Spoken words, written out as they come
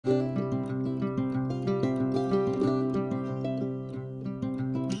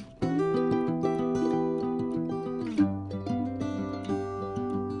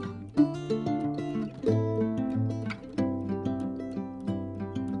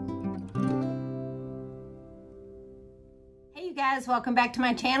Guys, welcome back to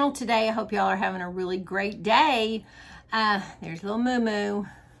my channel today. I hope y'all are having a really great day. There's little Moo Moo.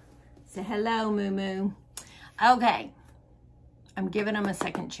 Say hello, Moo Moo. Okay, I'm giving them a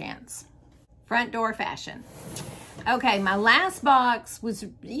second chance. Front door fashion. Okay, my last box was,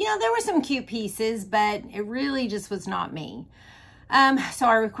 there were some cute pieces, but it really just was not me. So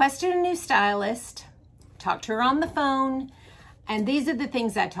I requested a new stylist, talked to her on the phone, and these are the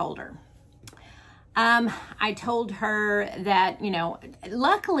things I told her. I told her that,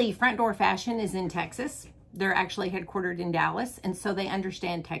 luckily Front Door Fashion is in Texas. They're actually headquartered in Dallas, and so they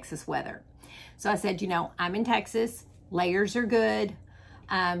understand Texas weather. So I said, I'm in Texas. Layers are good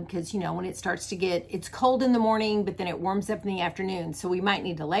because, when it starts to it's cold in the morning, but then it warms up in the afternoon. So we might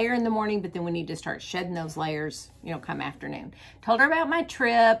need to layer in the morning, but then we need to start shedding those layers, come afternoon. Told her about my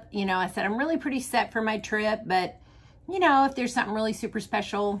trip. I said, I'm really pretty set for my trip, but if there's something really super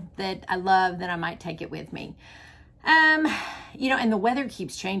special that I love, then I might take it with me. And the weather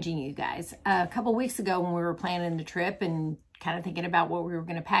keeps changing, you guys. A couple weeks ago when we were planning the trip and kind of thinking about what we were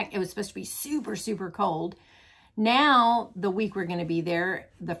going to pack, it was supposed to be super, super cold. Now, the week we're going to be there,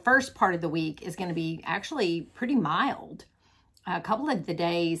 the first part of the week is going to be actually pretty mild. A couple of the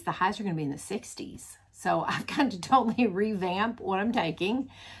days, the highs are going to be in the 60s. So I've got to totally revamp what I'm taking.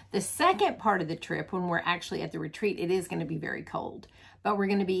 The second part of the trip, when we're actually at the retreat, it is going to be very cold, but we're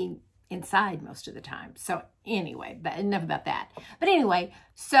going to be inside most of the time. So anyway, but enough about that. But anyway,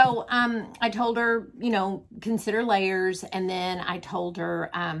 so I told her, consider layers. And then I told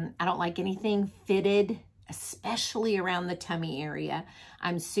her I don't like anything fitted, especially around the tummy area.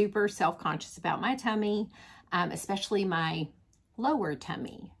 I'm super self-conscious about my tummy, especially my lower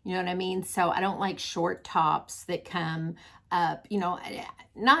tummy, you know what I mean? So I don't like short tops that come up,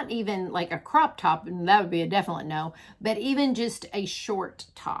 not even like a crop top, and that would be a definite no, but even just a short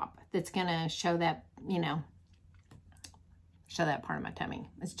top that's gonna show that, show that part of my tummy.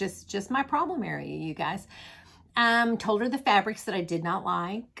 It's just my problem area, you guys. Told her the fabrics that I did not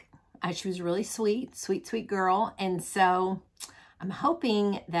like. She was really sweet, sweet girl. And so I'm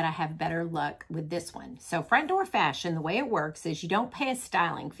hoping that I have better luck with this one. So Front Door Fashion, the way it works is you don't pay a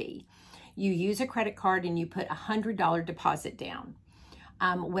styling fee. You use a credit card and you put a $100 deposit down.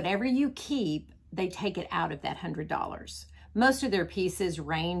 Whatever you keep, they take it out of that $100. Most of their pieces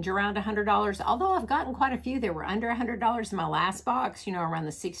range around $100, although I've gotten quite a few that were under $100 in my last box, around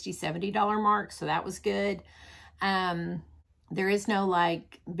the $60, $70 mark, so that was good. There is no,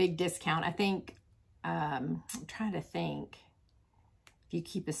 big discount. I think, I'm trying to think. If you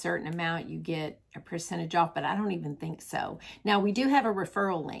keep a certain amount, you get a percentage off, but I don't even think so. Now, we do have a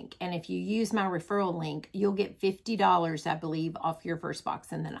referral link, and if you use my referral link, you'll get $50, I believe, off your first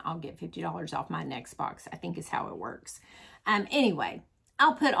box, and then I'll get $50 off my next box, I think is how it works. Anyway,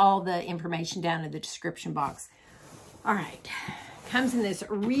 I'll put all the information down in the description box. All right, comes in this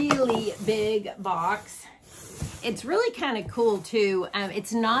really big box. It's really kind of cool too.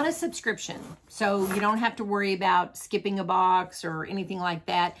 It's not a subscription, so you don't have to worry about skipping a box or anything like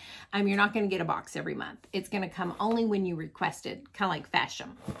that. You're not going to get a box every month. It's going to come only when you request it, kind of like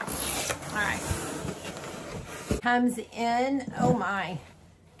fashion. All right. Comes in, oh my,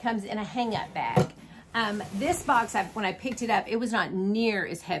 comes in a hang-up bag. This box, when I picked it up, it was not near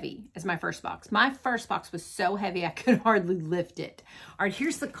as heavy as my first box. My first box was so heavy I could hardly lift it. All right,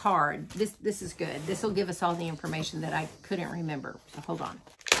 here's the card. This is good. This will give us all the information that I couldn't remember. So hold on.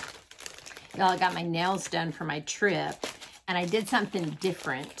 Y'all, I got my nails done for my trip, and I did something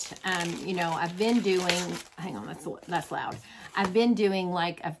different. I've been doing, hang on, that's loud. I've been doing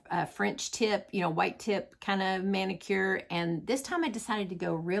like a French tip, white tip kind of manicure. And this time I decided to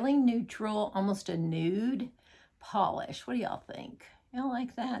go really neutral, almost a nude polish. What do y'all think? Y'all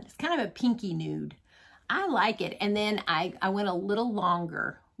like that? It's kind of a pinky nude. I like it. And then I went a little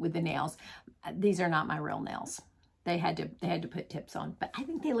longer with the nails. These are not my real nails. They had to put tips on, but I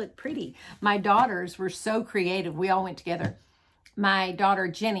think they look pretty. My daughters were so creative. We all went together. My daughter,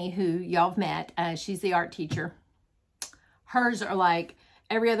 Jenny, who y'all have met, she's the art teacher. Hers are like,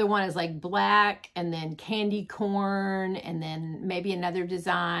 every other one is like black and then candy corn and then maybe another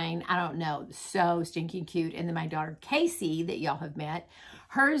design. I don't know. So stinking cute. And then my daughter, Casey, that y'all have met,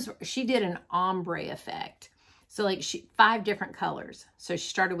 hers, she did an ombre effect. So 5 different colors. So she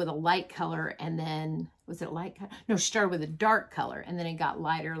started with a light color and then, was it a light color? No, she started with a dark color and then it got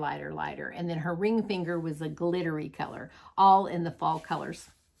lighter, lighter, lighter. And then her ring finger was a glittery color, all in the fall colors.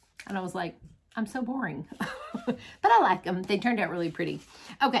 And I was like, I'm so boring, but I like them. They turned out really pretty.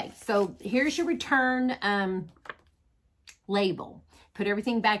 Okay, so here's your return label. Put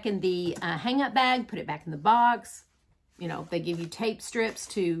everything back in the hang-up bag, put it back in the box. They give you tape strips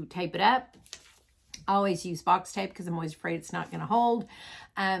to tape it up. I always use box tape because I'm always afraid it's not going to hold.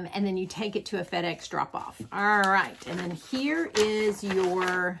 And then you take it to a FedEx drop-off. All right. And then here is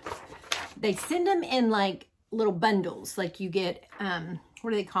your, they send them in like little bundles. Like you get,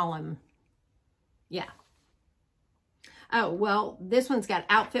 what do they call them? Yeah. Oh, well, this one's got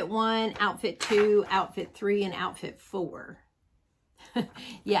outfit 1, outfit 2, outfit 3, and outfit 4.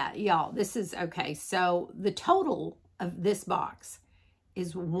 Yeah, y'all, this is, okay. So the total of this box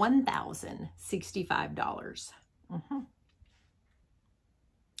is $1,065.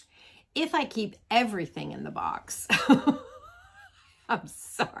 If I keep everything in the box, I'm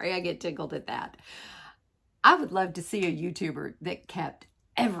sorry, I get tickled at that. I would love to see a YouTuber that kept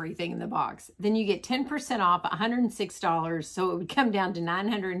everything in the box. Then you get 10% off, $106, so it would come down to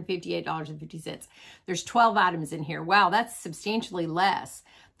 $958.50. There's 12 items in here. Wow, that's substantially less.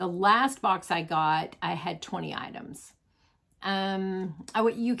 The last box I got, I had 20 items.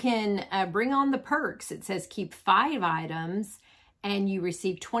 You can bring on the perks. It says keep 5 items and you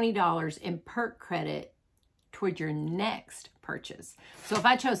receive $20 in perk credit toward your next purchase. So if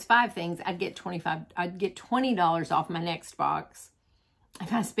I chose 5 things, I'd get $20 off my next box.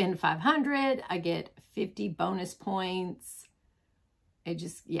 If I spend $500, I get 50 bonus points. It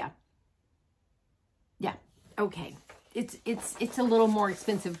just, yeah. Yeah. Okay. It's a little more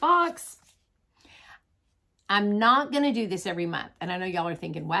expensive box. I'm not going to do this every month. And I know y'all are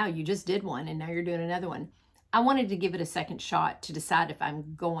thinking, wow, you just did one and now you're doing another one. I wanted to give it a second shot to decide if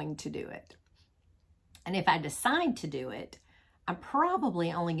I'm going to do it. And if I decide to do it, I'm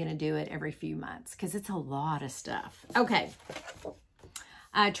probably only going to do it every few months because it's a lot of stuff. Okay.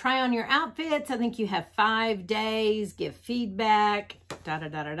 Try on your outfits. I think you have 5 days. Give feedback.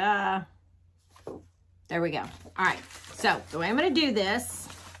 Da-da-da-da-da. There we go. All right. So the way I'm going to do this,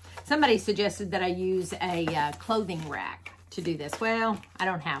 somebody suggested that I use a clothing rack to do this. Well, I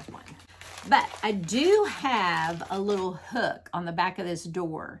don't have one. But I do have a little hook on the back of this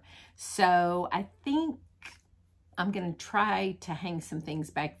door. So I think I'm going to try to hang some things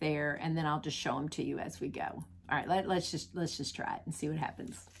back there, and then I'll just show them to you as we go. All right, let's just try it and see what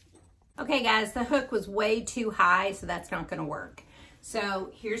happens. Okay, guys, the hook was way too high, so that's not going to work.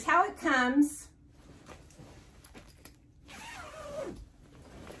 So here's how it comes.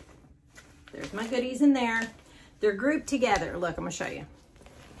 There's my goodies in there. They're grouped together. Look, I'm going to show you.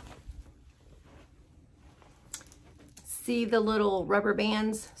 See the little rubber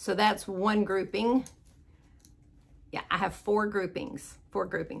bands? So that's one grouping. Yeah, I have 4 groupings. 4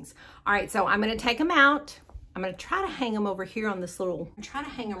 groupings. All right, so I'm going to take them out. I'm going to try to hang them over here on this little, I'm trying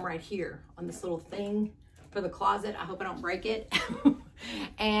to hang them right here on this little thing for the closet. I hope I don't break it.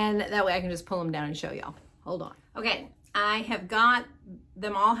 And that way I can just pull them down and show y'all. Hold on. Okay, I have got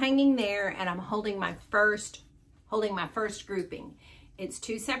them all hanging there, and I'm holding my first grouping. It's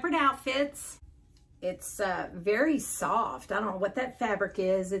 2 separate outfits. It's very soft. I don't know what that fabric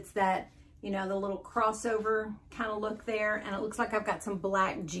is. It's that, you know, the little crossover kind of look there. And it looks like I've got some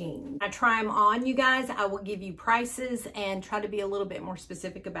black jeans. I try them on, you guys. I will give you prices and try to be a little bit more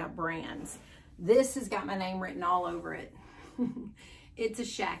specific about brands. This has got my name written all over it. It's a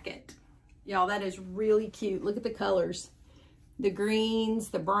shacket. Y'all, that is really cute. Look at the colors. The greens,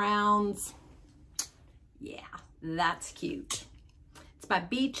 the browns. Yeah, that's cute. It's by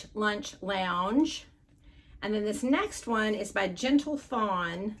Beach Lunch Lounge. And then this next one is by Gentle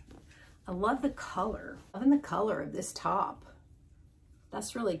Fawn. I love the color. Loving the color of this top.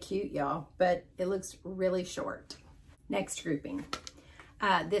 That's really cute, y'all, but it looks really short. Next grouping.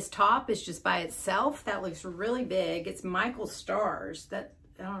 This top is just by itself. That looks really big. It's Michael Stars. That,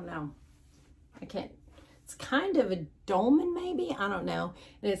 I don't know. I can't, it's kind of a dolman maybe? I don't know.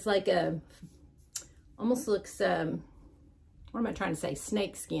 And it's like a, almost looks, what am I trying to say?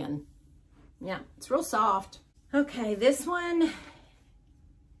 Snake skin. Yeah, it's real soft. Okay, this one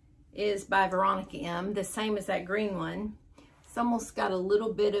is by Veronica M. The same as that green one. It's almost got a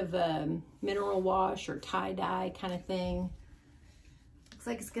little bit of a mineral wash or tie-dye kind of thing. Looks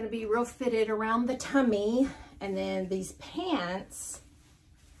like it's going to be real fitted around the tummy. And then these pants,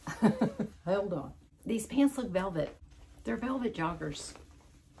 hold on. These pants look velvet. They're velvet joggers.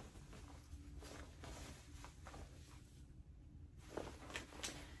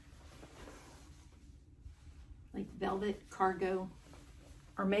 Like velvet cargo.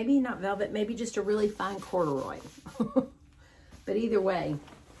 Or maybe not velvet, maybe just a really fine corduroy. But either way,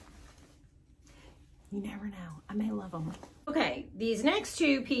 you never know. I may love them. Okay, these next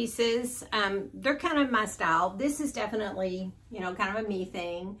 2 pieces, they're kind of my style. This is definitely, you know, kind of a me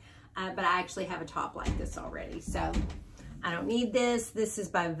thing. But I actually have a top like this already, so I don't need this. This is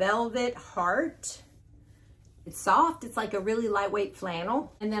by Velvet Heart. It's soft. It's like a really lightweight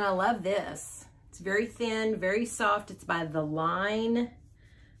flannel. And then I love this. It's very thin, very soft. It's by The Line.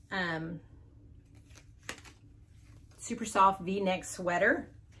 Super soft V-neck sweater.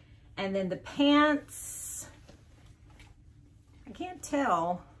 And then the pants, I can't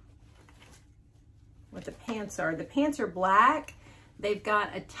tell what the pants are. The pants are black. They've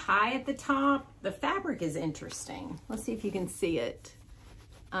got a tie at the top. The fabric is interesting. Let's see if you can see it.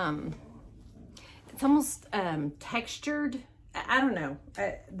 It's almost textured. I don't know.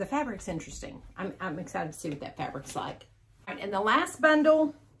 The fabric's interesting. I'm excited to see what that fabric's like. All right, and the last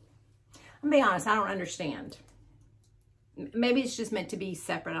bundle, I'm gonna be honest, I don't understand. Maybe it's just meant to be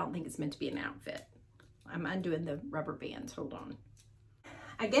separate. I don't think it's meant to be an outfit. I'm undoing the rubber bands. Hold on.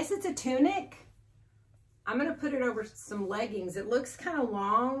 I guess it's a tunic. I'm going to put it over some leggings. It looks kind of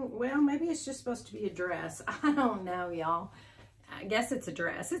long. Well, maybe it's just supposed to be a dress. I don't know, y'all. I guess it's a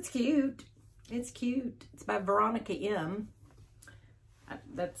dress. It's cute. It's cute. It's by Veronica M.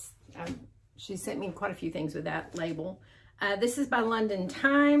 She sent me quite a few things with that label. This is by London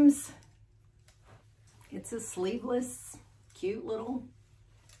Times. It's a sleeveless, cute little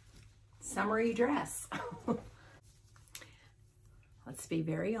summery dress. Let's be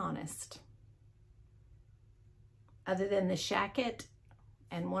very honest. Other than the shacket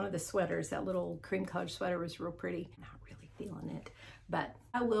and one of the sweaters, that little cream colored sweater was real pretty. Not really feeling it, but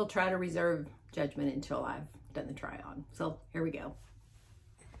I will try to reserve judgment until I've done the try on. So here we go.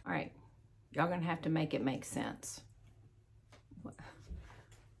 All right, y'all gonna have to make it make sense.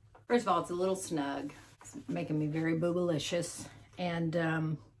 First of all, it's a little snug. It's making me very boobalicious. And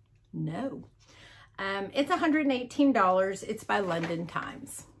no. It's $118. It's by London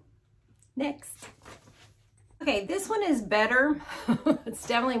Times. Next. Okay, this one is better. It's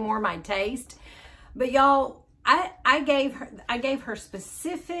definitely more my taste. But y'all, I gave her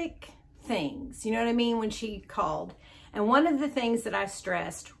specific things, you know what I mean, when she called. And one of the things that I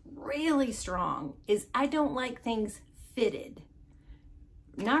stressed really strong is I don't like things fitted.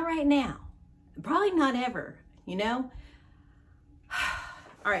 Not right now. Probably not ever, you know?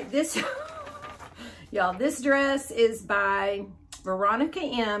 All right, this, y'all, this dress is by Veronica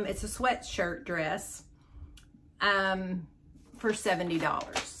M. It's a sweatshirt dress for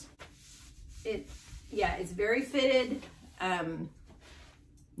 $70. Yeah, it's very fitted.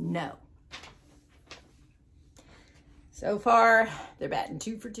 No. So far, they're batting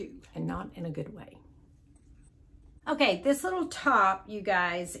 2 for 2, and not in a good way. Okay, this little top, you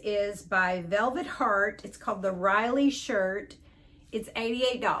guys, is by Velvet Heart. It's called the Riley shirt. It's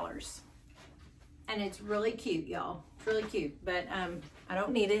 $88. And it's really cute, y'all. It's really cute, but I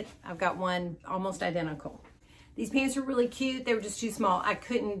don't need it. I've got one almost identical. These pants are really cute. They were just too small. I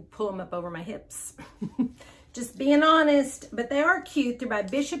couldn't pull them up over my hips. Just being honest, but they are cute. They're by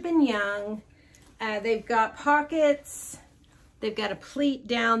Bishop & Young. They've got pockets. They've got a pleat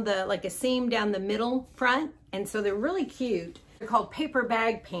down the, like a seam down the middle front. And so they're really cute. They're called paper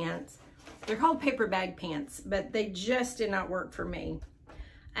bag pants. They're called paper bag pants, but they just did not work for me.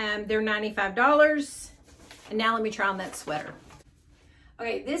 They're $95. And now let me try on that sweater.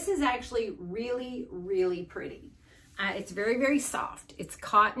 Okay, this is actually really, really pretty. It's very, very soft. It's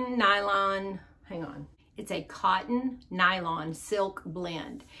cotton nylon, hang on. It's a cotton nylon silk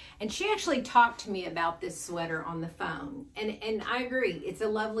blend. And she actually talked to me about this sweater on the phone. And I agree, it's a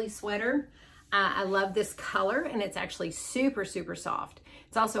lovely sweater. I love this color, and it's actually super, super soft.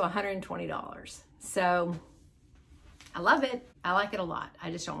 It's also $120. So I love it. I like it a lot.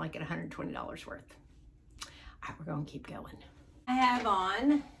 I just don't like it $120 worth. All right, we're gonna keep going. I have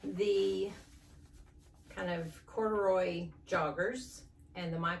on the kind of corduroy joggers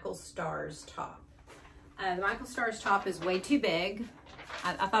and the Michael Stars top. The Michael Stars top is way too big.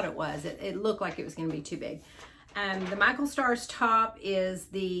 I thought it was. It looked like it was gonna be too big. The Michael Stars top is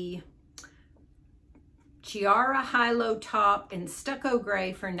the Chiara high-low top in stucco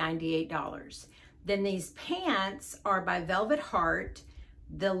gray for $98. Then these pants are by Velvet Heart,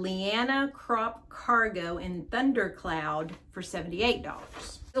 the Leanna crop cargo in Thundercloud for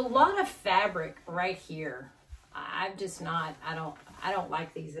 $78. A lot of fabric right here. I'm just not, I don't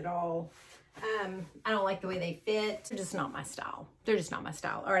like these at all. I don't like the way they fit. They're just not my style. They're just not my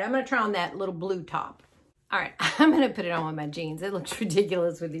style. All right, I'm gonna try on that little blue top. All right, I'm gonna put it on with my jeans. It looks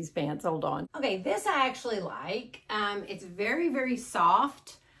ridiculous with these pants, hold on. Okay, this I actually like. It's very, very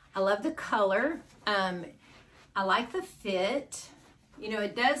soft. I love the color. I like the fit. You know,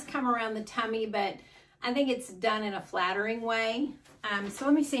 it does come around the tummy, but I think it's done in a flattering way. So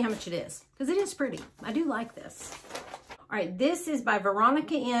let me see how much it is, because it is pretty. I do like this. All right, this is by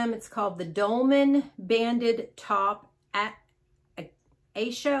Veronica M. It's called the Dolman Banded Top at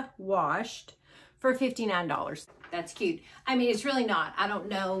Aisha Washed for $59. That's cute. I mean, it's really not. I don't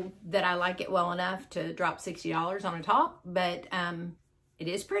know that I like it well enough to drop $60 on a top, but it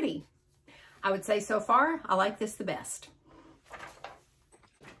is pretty. I would say so far, I like this the best.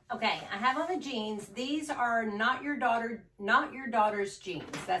 Okay, I have on the jeans. These are not your daughter's jeans.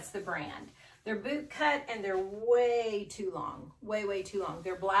 That's the brand. They're boot cut and they're way too long. Way too long.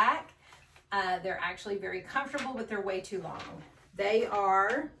 They're black. They're actually very comfortable, but they're way too long.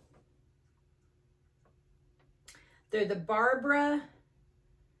 They're the Barbara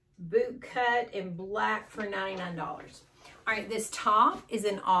boot cut in black for $99. All right, this top is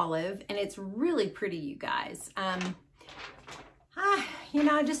in olive and it's really pretty, you guys. You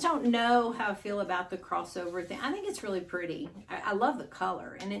know, I just don't know how I feel about the crossover thing. I think it's really pretty. I love the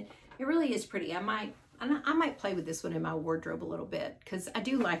color and it really is pretty. I might play with this one in my wardrobe a little bit because I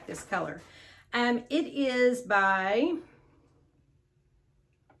do like this color. It is by,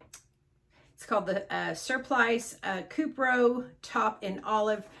 it's called the Surplice Cupro top in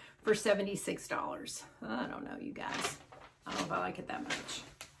olive for $76. I don't know, you guys. I don't know if I like it that much.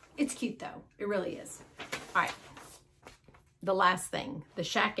 It's cute though. It really is. All right. The last thing, the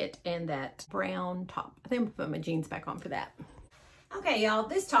shacket and that brown top. I think I'm gonna put my jeans back on for that. Okay, y'all,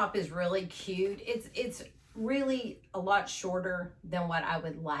 this top is really cute. It's really a lot shorter than what I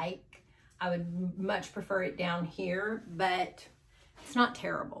would like. I would much prefer it down here, but it's not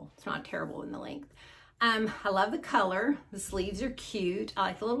terrible. It's not terrible in the length. I love the color. The sleeves are cute. I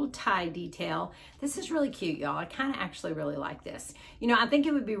like the little tie detail. This is really cute, y'all. I kind of actually really like this. You know, I think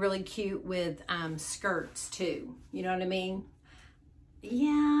it would be really cute with skirts too. You know what I mean?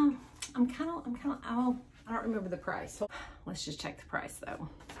 Yeah, oh, I don't remember the price. Let's just check the price though.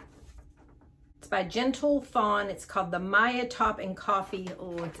 It's by Gentle Fawn. It's called the Maya Top in Coffee.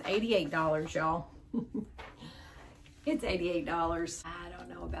 Oh, it's $88, y'all. It's $88. I don't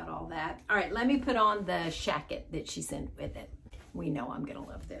know about all that. All right, let me put on the shacket that she sent with it. We know I'm gonna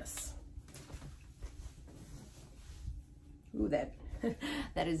love this. Ooh, that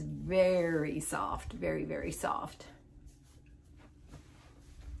is very soft, very soft.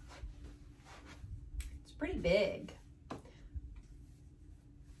 It's pretty big.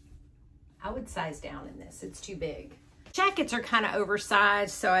 I would size down in this, it's too big. Jackets are kind of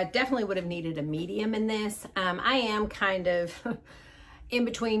oversized, so I definitely would have needed a medium in this. I am kind of in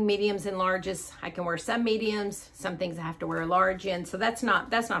between mediums and larges. I can wear some mediums, some things I have to wear a large in, so that's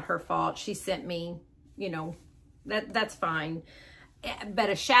not her fault. She sent me, you know, that's fine. But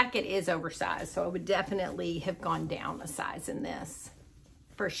a shacket is oversized, so I would definitely have gone down a size in this,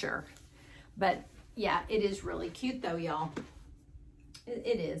 for sure. But yeah, it is really cute though, y'all.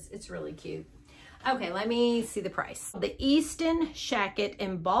 It is, it's really cute. Okay, let me see the price. The Easton Shacket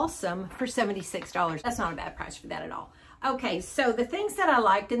in Balsam for $76. That's not a bad price for that at all. Okay, so the things that I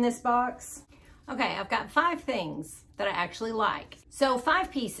liked in this box. Okay, I've got 5 things that I actually like. So 5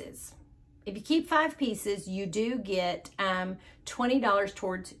 pieces. If you keep 5 pieces, you do get $20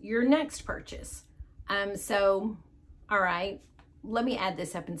 towards your next purchase. So, all right, let me add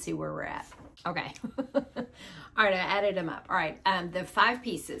this up and see where we're at. Okay. All right, I added them up. All right, the 5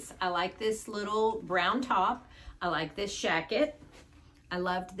 pieces. I like this little brown top. I like this shacket. I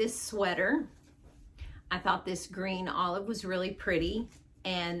loved this sweater. I thought this green olive was really pretty.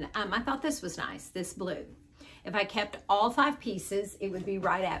 And I thought this was nice, this blue. If I kept all 5 pieces, it would be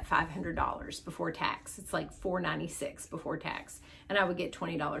right at $500 before tax. It's like $496 before tax. And I would get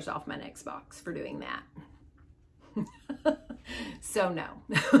 $20 off my next box for doing that. So no,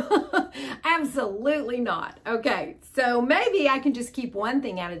 absolutely not. Okay, so maybe I can just keep one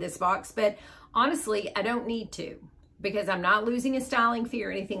thing out of this box, but honestly, I don't need to because I'm not losing a styling fee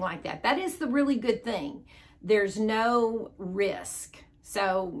or anything like that. That is the really good thing. There's no risk.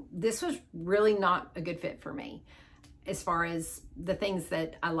 So this was really not a good fit for me. As far as the things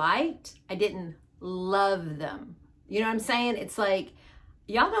that I liked, I didn't love them. You know what I'm saying? It's like,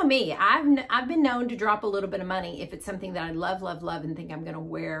 y'all know me. I've been known to drop a little bit of money if it's something that I love and think I'm gonna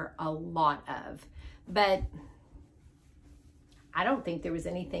wear a lot of. But I don't think there was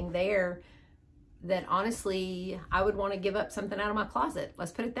anything there that honestly I would want to give up something out of my closet.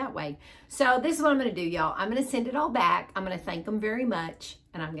 Let's put it that way. So this is what I'm gonna do, y'all. I'm gonna send it all back. I'm gonna thank them very much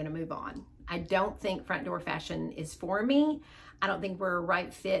and I'm gonna move on. I don't think front door fashion is for me. I don't think we're a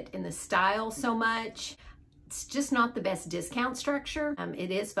right fit in the style so much. It's just not the best discount structure.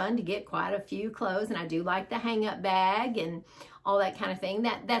 It is fun to get quite a few clothes, and I do like the hang-up bag and all that kind of thing.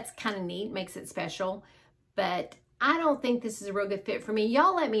 That's kind of neat, makes it special. But I don't think this is a real good fit for me.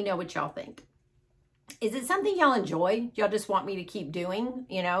 Y'all let me know what y'all think. Is it something y'all enjoy? Y'all just want me to keep doing,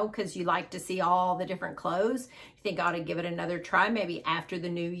 you know, because you like to see all the different clothes? You think I ought to give it another try maybe after the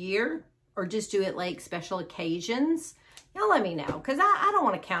new year? or just do it like special occasions, y'all let me know, because I don't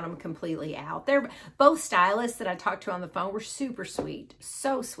want to count them completely out. They're both stylists that I talked to on the phone were super sweet,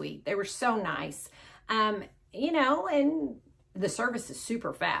 so sweet. They were so nice, you know, and the service is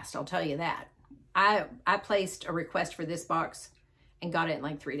super fast, I'll tell you that. I placed a request for this box and got it in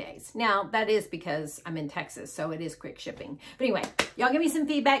like 3 days. Now, that is because I'm in Texas, so it is quick shipping. But anyway, y'all give me some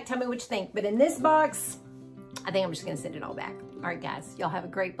feedback. Tell me what you think. But in this box, I think I'm just going to send it all back. All right, guys. Y'all have a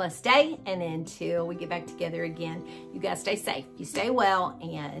great, blessed day. And until we get back together again, you guys stay safe. You stay well.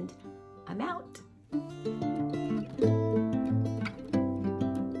 And I'm out.